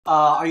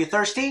Are you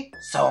thirsty?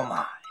 So am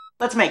I.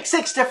 Let's make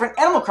 6 different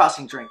Animal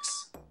Crossing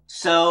drinks.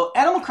 So,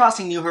 Animal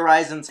Crossing New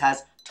Horizons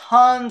has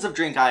tons of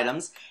drink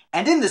items,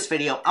 and in this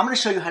video, I'm going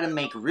to show you how to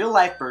make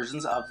real-life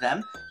versions of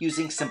them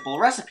using simple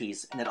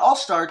recipes, and it all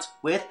starts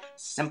with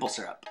simple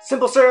syrup.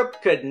 Simple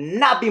syrup could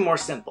not be more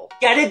simple.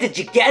 Get it? Did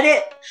you get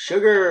it?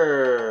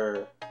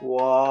 Sugar,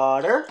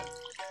 water,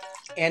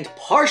 and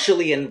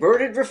partially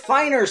inverted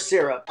refiner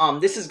syrup.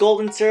 This is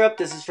golden syrup.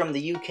 This is from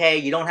the UK.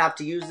 You don't have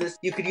to use this.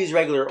 You could use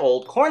regular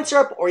old corn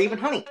syrup or even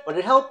honey, but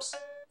it helps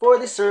for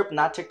the syrup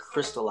not to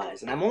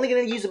crystallize. And I'm only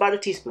going to use about a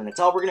teaspoon. That's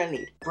all we're going to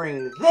need.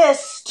 Bring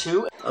this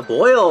to a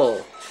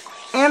boil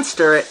and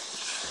stir it.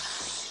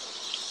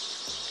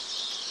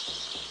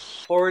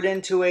 Pour it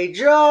into a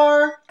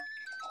jar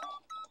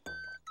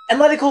and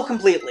let it cool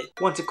completely.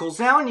 Once it cools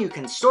down, you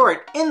can store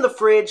it in the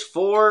fridge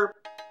for,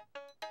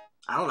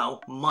 I don't know,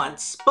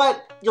 months,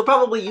 but you'll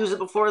probably use it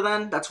before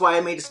then. That's why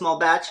I made a small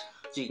batch,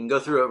 so you can go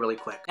through it really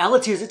quick. Now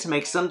let's use it to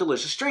make some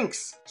delicious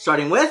drinks,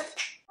 starting with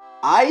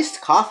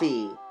iced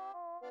coffee.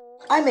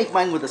 I make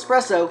mine with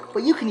espresso,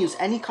 but you can use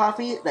any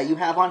coffee that you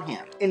have on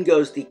hand. In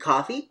goes the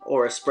coffee,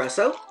 or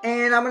espresso,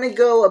 and I'm gonna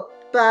go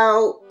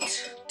about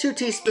 2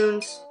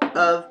 teaspoons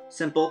of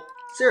simple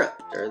syrup.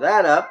 Stir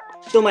that up.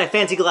 Fill my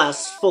fancy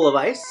glass full of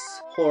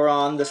ice. Pour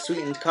on the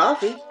sweetened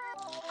coffee.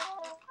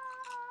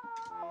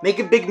 Make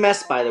a big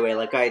mess, by the way,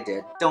 like I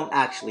did. Don't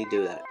actually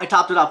do that. I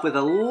topped it off with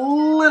a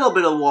little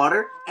bit of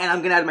water, and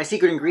I'm gonna add my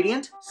secret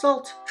ingredient,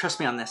 salt.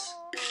 Trust me on this.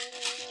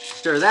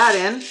 Stir that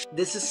in.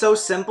 This is so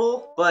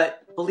simple, but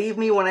believe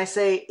me when I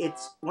say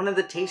it's one of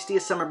the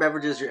tastiest summer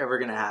beverages you're ever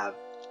gonna have.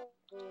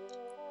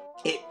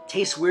 It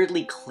tastes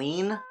weirdly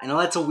clean. I know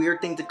that's a weird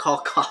thing to call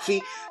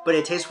coffee, but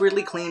it tastes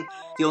weirdly clean.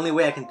 The only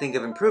way I can think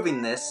of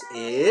improving this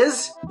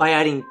is by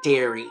adding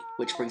dairy,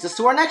 which brings us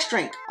to our next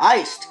drink,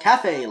 iced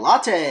cafe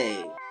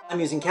latte. I'm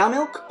using cow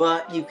milk,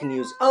 but you can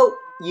use oat,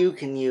 you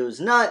can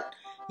use nut,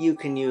 you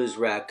can use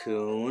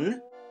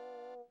raccoon.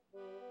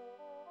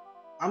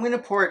 I'm gonna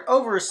pour it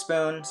over a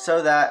spoon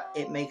so that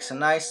it makes a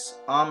nice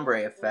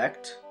ombre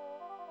effect.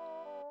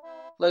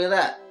 Look at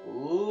that.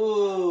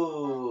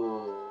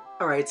 Ooh.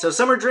 Alright, so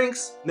summer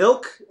drinks,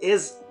 milk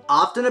is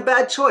often a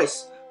bad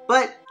choice,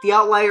 but the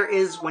outlier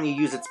is when you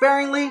use it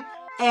sparingly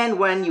and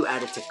when you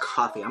add it to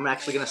coffee. I'm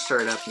actually gonna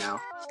stir it up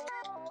now.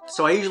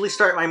 So I usually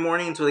start my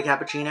mornings with a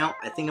cappuccino.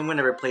 I think I'm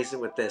gonna replace it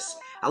with this,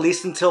 at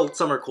least until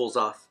summer cools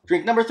off.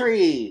 Drink number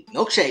 3,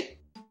 milkshake.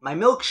 My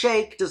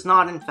milkshake does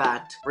not, in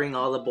fact, bring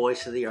all the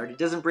boys to the yard. It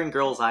doesn't bring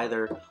girls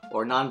either,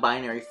 or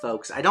non-binary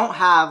folks. I don't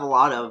have a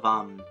lot of,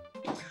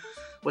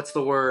 what's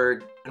the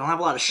word? I don't have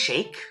a lot of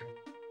shake,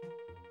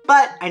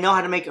 but I know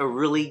how to make a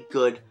really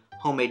good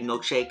homemade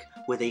milkshake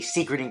with a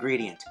secret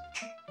ingredient.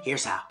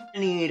 Here's how. I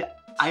need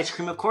ice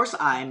cream, of course.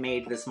 I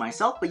made this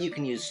myself, but you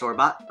can use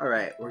store-bought. All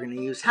right, we're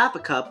gonna use half a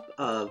cup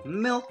of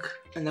milk,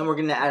 and then we're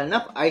gonna add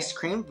enough ice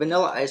cream,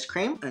 vanilla ice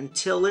cream,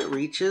 until it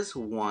reaches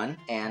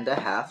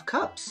 1.5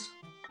 cups.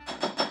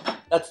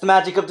 That's the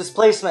magic of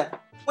displacement.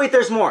 Wait,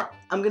 there's more.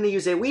 I'm gonna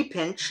use a wee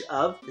pinch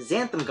of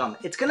xanthan gum.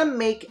 It's gonna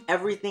make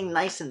everything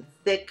nice and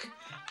thick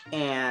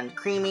and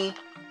creamy,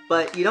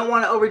 but you don't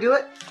wanna overdo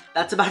it.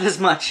 That's about as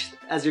much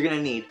as you're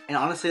gonna need. And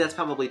honestly, that's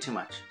probably too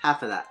much.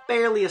 Half of that.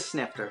 Barely a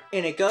snifter.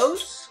 In it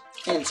goes.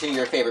 Into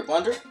your favorite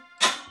blender.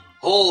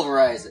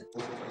 Pulverize it.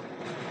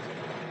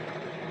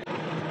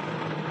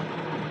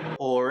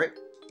 Pour it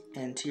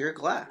into your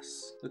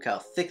glass. Look how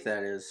thick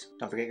that is.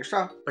 Don't forget your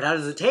straw. But how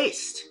does it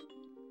taste?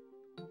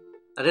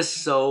 That is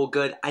so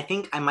good. I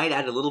think I might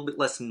add a little bit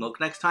less milk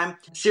next time.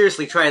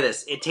 Seriously, try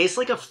this. It tastes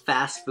like a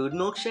fast food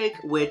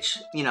milkshake, which,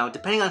 you know,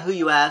 depending on who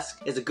you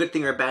ask, is a good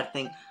thing or a bad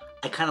thing.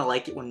 I kind of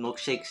like it when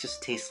milkshakes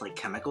just taste like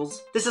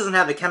chemicals. This doesn't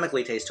have a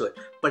chemically taste to it,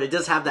 but it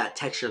does have that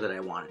texture that I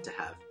want it to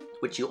have,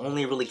 which you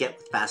only really get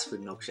with fast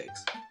food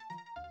milkshakes.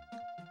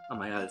 Oh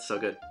my god, it's so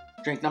good.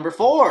 Drink number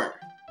 4,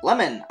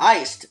 lemon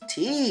iced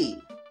tea.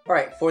 All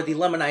right, for the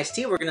lemon iced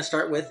tea, we're gonna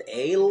start with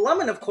a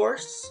lemon, of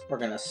course. We're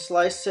gonna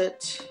slice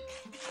it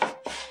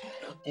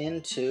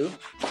into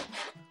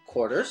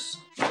quarters.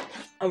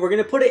 And we're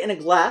gonna put it in a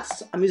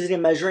glass. I'm using a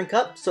measuring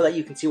cup so that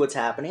you can see what's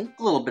happening.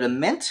 A little bit of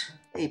mint,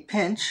 a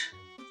pinch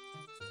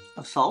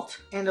of salt,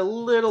 and a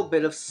little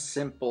bit of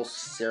simple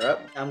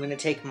syrup. I'm gonna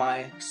take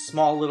my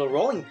small little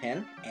rolling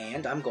pin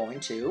and I'm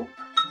going to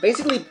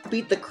basically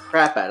beat the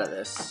crap out of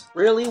this.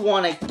 Really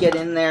want to get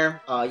in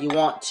there. You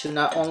want to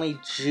not only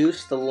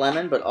juice the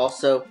lemon, but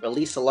also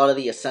release a lot of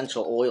the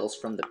essential oils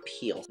from the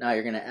peel. Now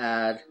you're gonna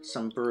add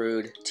some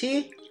brewed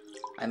tea.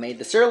 I made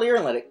this earlier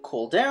and let it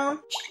cool down.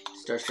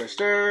 Stir, stir,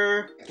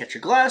 stir. Get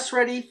your glass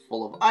ready,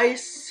 full of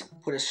ice.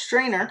 Put a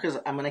strainer, because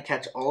I'm gonna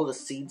catch all the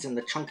seeds and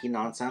the chunky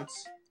nonsense.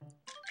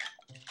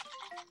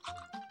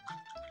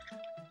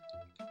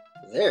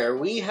 There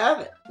we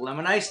have it.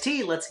 Lemon iced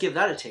tea, let's give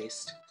that a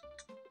taste.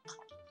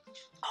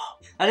 Oh,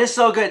 that is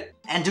so good.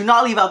 And do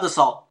not leave out the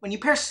salt. When you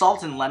pair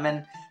salt and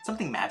lemon,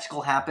 something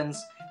magical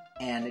happens,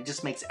 and it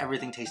just makes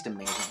everything taste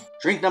amazing.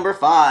 Drink number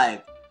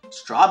 5,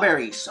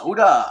 strawberry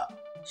soda.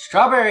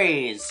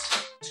 Strawberries.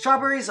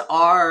 Strawberries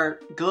are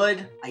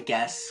good, I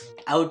guess.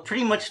 I would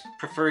pretty much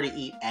prefer to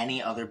eat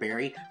any other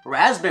berry.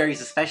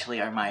 Raspberries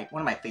especially are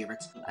one of my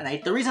favorites.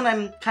 And the reason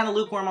I'm kind of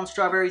lukewarm on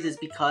strawberries is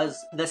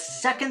because the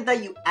second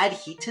that you add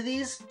heat to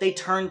these, they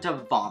turn to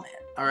vomit.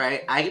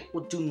 Alright, I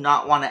do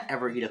not want to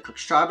ever eat a cooked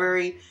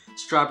strawberry.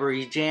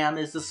 Strawberry jam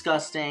is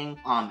disgusting.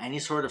 Any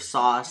sort of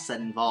sauce that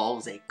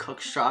involves a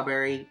cooked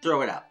strawberry,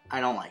 throw it out. I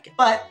don't like it.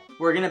 But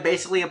we're gonna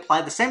basically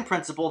apply the same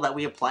principle that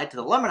we applied to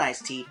the lemon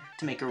iced tea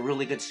to make a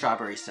really good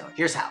strawberry soda.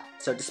 Here's how.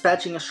 So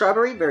dispatching a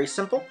strawberry, very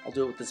simple. I'll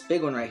do it with this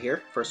big one right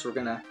here. First we're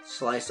gonna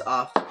slice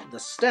off the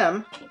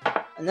stem.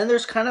 And then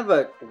there's kind of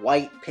a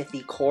white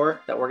pithy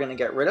core that we're gonna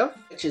get rid of,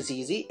 which is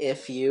easy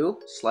if you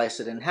slice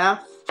it in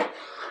half.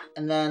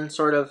 And then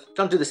sort of,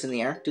 don't do this in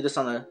the air, do this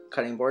on the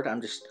cutting board.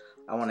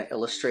 I want to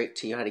illustrate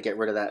to you how to get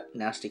rid of that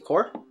nasty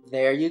core.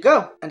 There you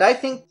go. And I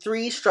think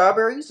 3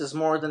 strawberries is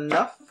more than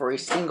enough for a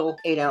single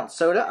 8-ounce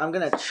soda. I'm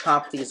going to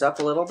chop these up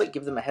a little bit,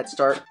 give them a head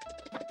start.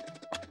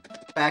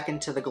 Back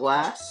into the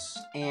glass.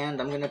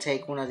 And I'm going to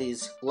take one of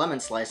these lemon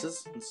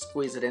slices and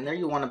squeeze it in there.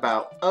 You want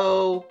about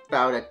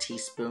a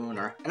teaspoon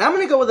and I'm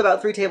going to go with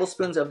about 3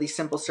 tablespoons of the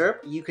simple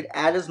syrup. You could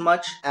add as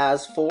much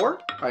as 4. All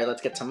right,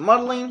 let's get to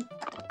muddling.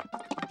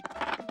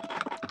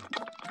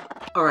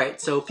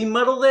 Alright, so if you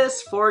muddle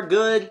this for a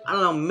good, I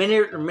don't know,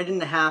 minute or minute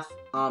and a half,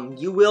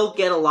 you will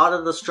get a lot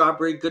of the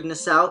strawberry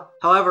goodness out.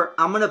 However,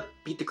 I'm gonna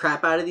beat the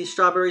crap out of these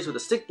strawberries with a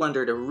stick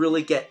blender to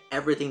really get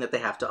everything that they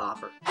have to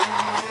offer.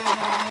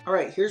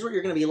 Alright, here's what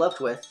you're gonna be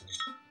left with.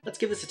 Let's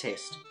give this a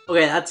taste.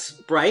 Okay, that's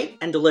bright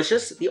and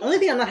delicious. The only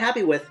thing I'm not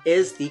happy with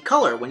is the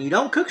color. When you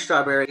don't cook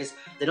strawberries,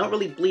 they don't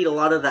really bleed a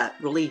lot of that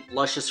really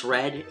luscious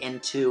red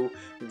into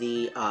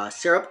the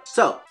syrup.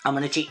 So, I'm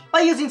gonna cheat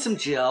by using some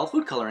gel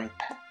food coloring.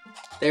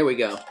 There we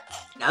go.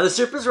 Now the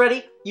syrup is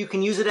ready. You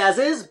can use it as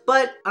is,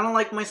 but I don't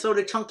like my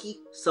soda chunky,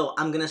 so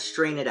I'm gonna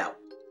strain it out.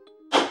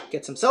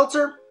 Get some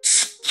seltzer,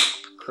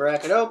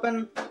 crack it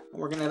open, and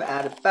we're gonna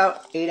add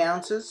about 8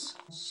 ounces.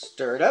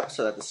 Stir it up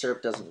so that the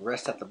syrup doesn't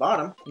rest at the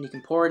bottom, and you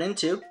can pour it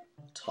into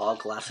a tall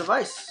glass of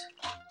ice.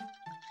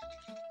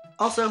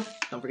 Also,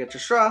 don't forget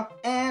your straw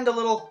and a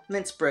little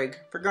mint sprig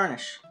for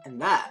garnish.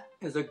 And that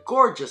is a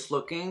gorgeous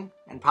looking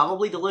and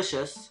probably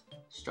delicious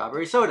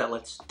strawberry soda.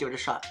 Let's give it a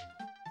shot.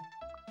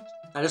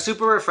 That is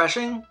super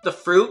refreshing. The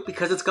fruit,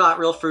 because it's got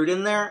real fruit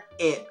in there,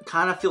 it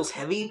kind of feels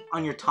heavy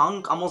on your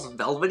tongue, almost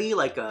velvety,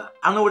 like I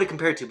don't know what to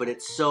compare it to, but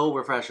it's so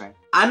refreshing.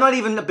 I'm not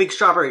even a big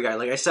strawberry guy,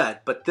 like I said,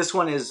 but this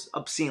one is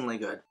obscenely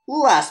good.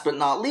 Last but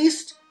not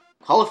least,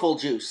 colorful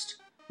juiced,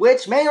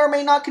 which may or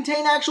may not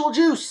contain actual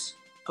juice.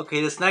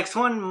 Okay, this next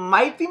one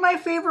might be my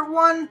favorite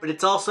one, but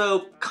it's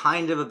also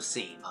kind of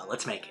obscene.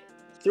 Let's make it.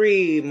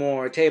 3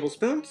 more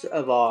tablespoons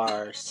of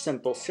our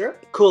simple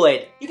syrup.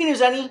 Kool-Aid. You can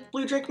use any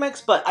blue drink mix,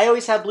 but I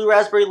always have blue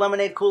raspberry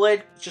lemonade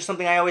Kool-Aid. It's just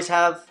something I always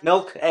have.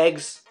 Milk,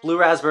 eggs, blue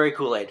raspberry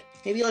Kool-Aid.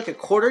 Maybe like a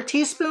 1/4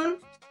 teaspoon.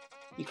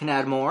 You can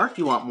add more if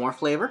you want more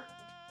flavor.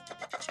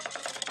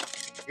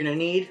 You're gonna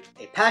need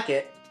a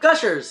packet of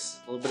Gushers.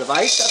 A little bit of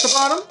ice at the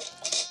bottom.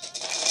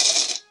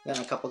 Then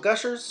a couple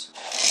Gushers.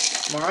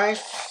 More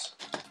ice.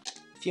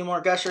 A few more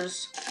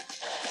Gushers.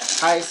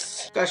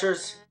 Ice.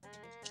 Gushers.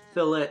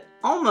 Fill it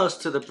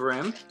almost to the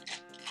brim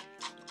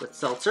with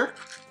seltzer.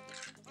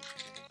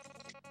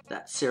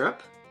 That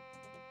syrup.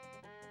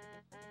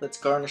 Let's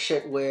garnish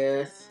it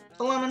with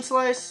a lemon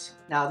slice.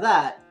 Now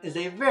that is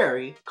a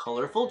very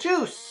colorful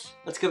juice.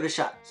 Let's give it a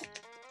shot.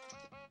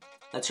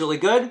 That's really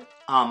good.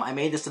 I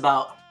made this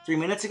about 3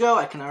 minutes ago.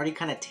 I can already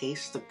kind of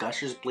taste the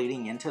Gushers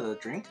bleeding into the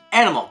drink.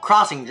 Animal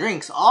Crossing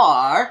drinks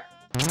are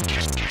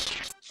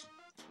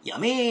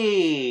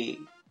yummy.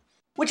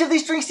 Which of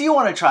these drinks do you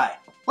want to try?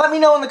 Let me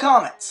know in the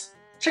comments.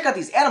 Check out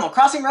these Animal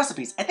Crossing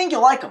recipes. I think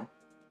you'll like them.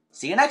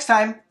 See you next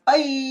time.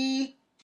 Bye!